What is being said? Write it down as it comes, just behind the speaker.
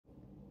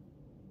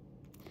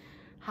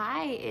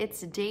Hi,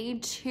 it's day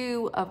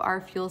 2 of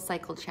our fuel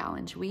cycle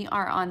challenge. We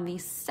are on the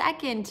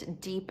second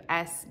Deep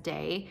S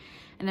day,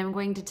 and I'm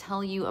going to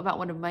tell you about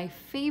one of my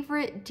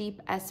favorite Deep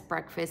S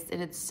breakfasts,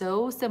 and it's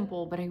so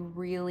simple, but I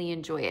really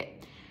enjoy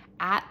it.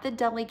 At the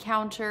deli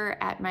counter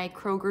at my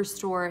Kroger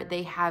store,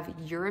 they have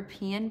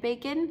European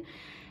bacon,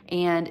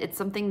 and it's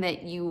something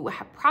that you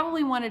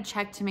probably want to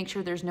check to make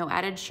sure there's no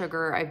added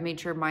sugar. I've made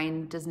sure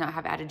mine does not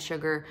have added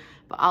sugar,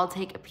 but I'll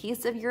take a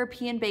piece of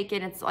European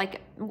bacon. It's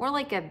like more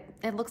like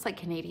it looks like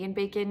Canadian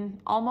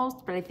bacon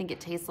almost, but I think it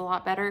tastes a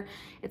lot better.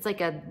 It's like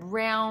a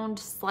round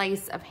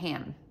slice of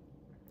ham.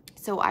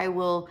 So I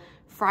will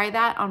fry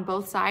that on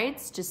both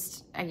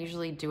sides. I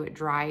usually do it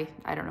dry.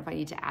 I don't know if I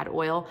need to add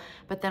oil,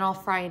 but then I'll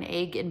fry an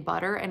egg in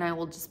butter, and I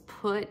will just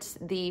put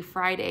the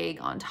fried egg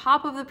on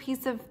top of the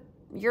piece of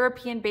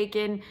European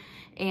bacon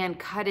and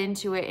cut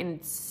into it, and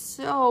it's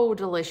so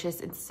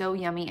delicious and so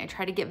yummy. I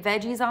try to get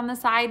veggies on the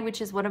side, which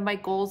is one of my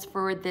goals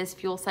for this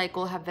fuel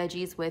cycle, have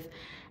veggies with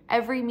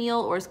every meal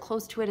or as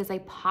close to it as I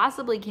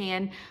possibly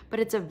can, but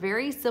it's a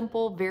very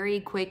simple, very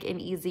quick and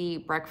easy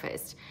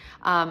breakfast.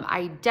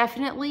 I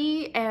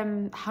definitely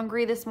am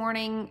hungry this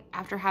morning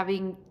after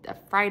having a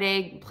fried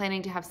egg,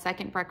 planning to have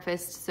second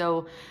breakfast,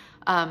 so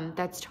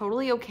that's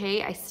totally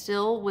okay. I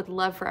still would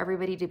love for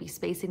everybody to be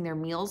spacing their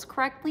meals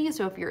correctly.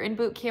 So if you're in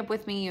boot camp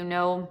with me, you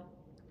know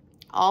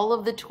all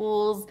of the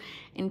tools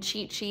and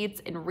cheat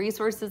sheets and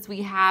resources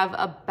we have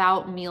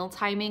about meal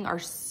timing are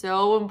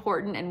so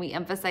important, and we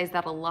emphasize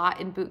that a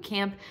lot in boot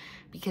camp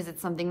because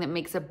it's something that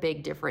makes a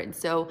big difference.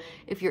 So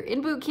if you're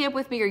in boot camp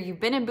with me or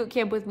you've been in boot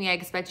camp with me, I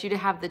expect you to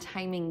have the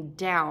timing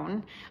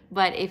down.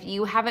 But if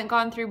you haven't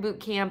gone through boot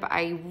camp,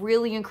 I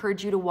really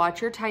encourage you to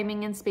watch your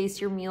timing and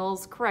space your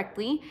meals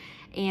correctly.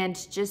 And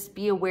just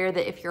be aware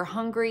that if you're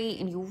hungry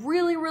and you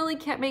really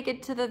can't make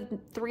it to the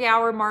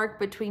 3-hour mark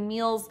between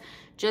meals,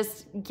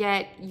 just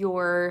get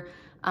your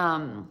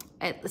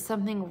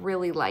something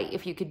really light.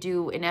 If you could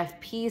do an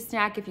FP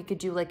snack, if you could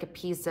do like a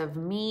piece of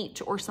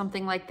meat or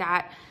something like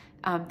that,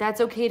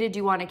 that's okay to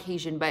do on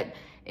occasion, but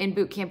in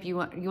boot camp, you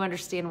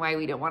understand why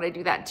we don't want to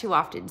do that too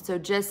often. So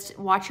just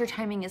watch your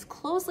timing as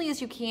closely as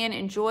you can.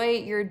 Enjoy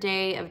your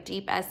day of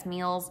Deep S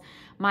meals.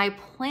 My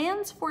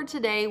plans for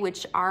today,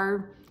 which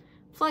are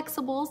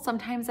flexible.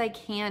 Sometimes I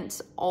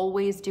can't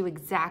always do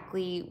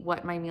exactly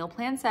what my meal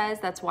plan says.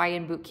 That's why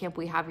in boot camp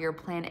we have your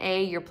plan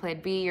A, your plan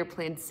B, your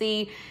plan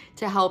C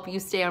to help you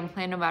stay on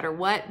plan no matter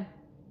what.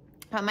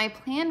 But my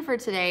plan for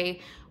today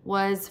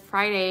was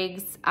fried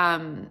eggs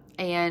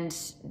and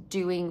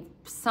doing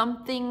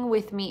something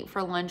with meat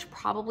for lunch,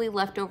 probably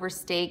leftover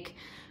steak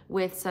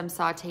with some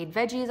sauteed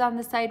veggies on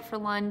the side for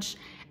lunch.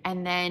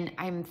 And then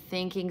I'm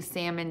thinking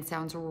salmon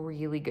sounds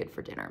really good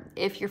for dinner.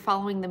 If you're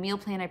following the meal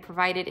plan I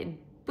provided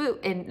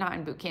not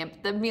in boot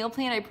camp, the meal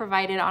plan I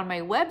provided on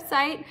my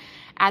website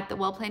at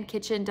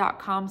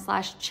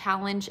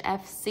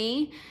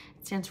thewellplannedkitchen.com/challengefc. It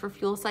stands for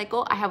fuel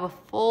cycle. I have a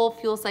full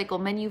fuel cycle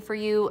menu for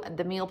you.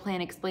 The meal plan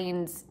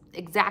explains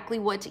exactly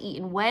what to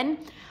eat and when.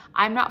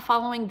 I'm not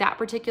following that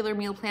particular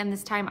meal plan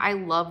this time. I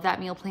love that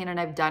meal plan and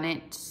I've done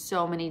it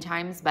so many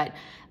times, but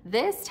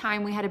this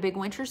time we had a big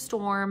winter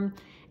storm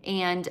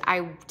and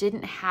I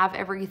didn't have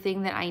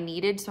everything that I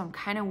needed, so I'm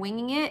kind of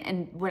winging it.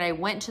 And when I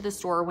went to the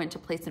store, went to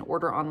place an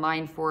order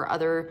online for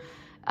other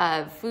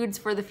foods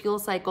for the fuel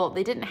cycle,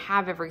 they didn't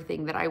have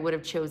everything that I would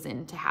have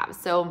chosen to have.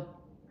 So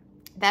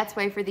that's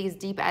why for these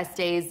Deep S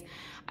days,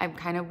 I'm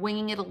kind of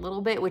winging it a little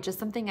bit, which is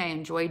something I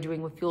enjoy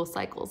doing with fuel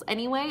cycles.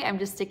 Anyway, I'm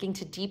just sticking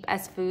to Deep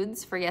S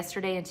foods for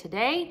yesterday and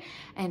today,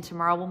 and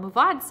tomorrow we'll move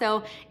on.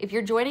 So if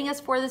you're joining us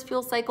for this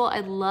fuel cycle,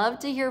 I'd love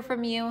to hear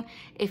from you.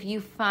 If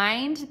you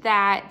find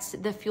that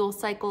the fuel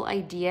cycle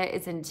idea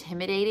is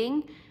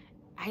intimidating,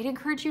 I'd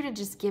encourage you to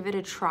just give it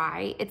a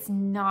try. It's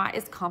not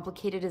as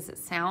complicated as it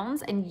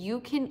sounds, and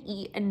you can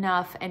eat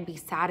enough and be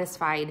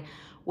satisfied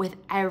with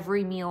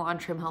every meal on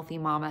Trim Healthy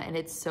Mama, and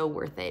it's so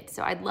worth it.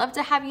 So I'd love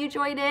to have you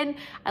join in.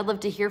 I'd love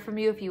to hear from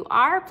you if you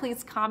are.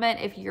 Please comment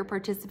if you're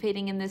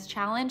participating in this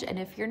challenge, and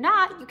if you're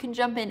not, you can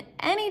jump in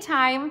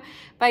anytime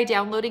by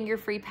downloading your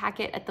free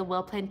packet at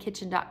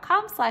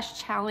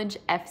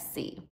thewellplannedkitchen.com/challengefc.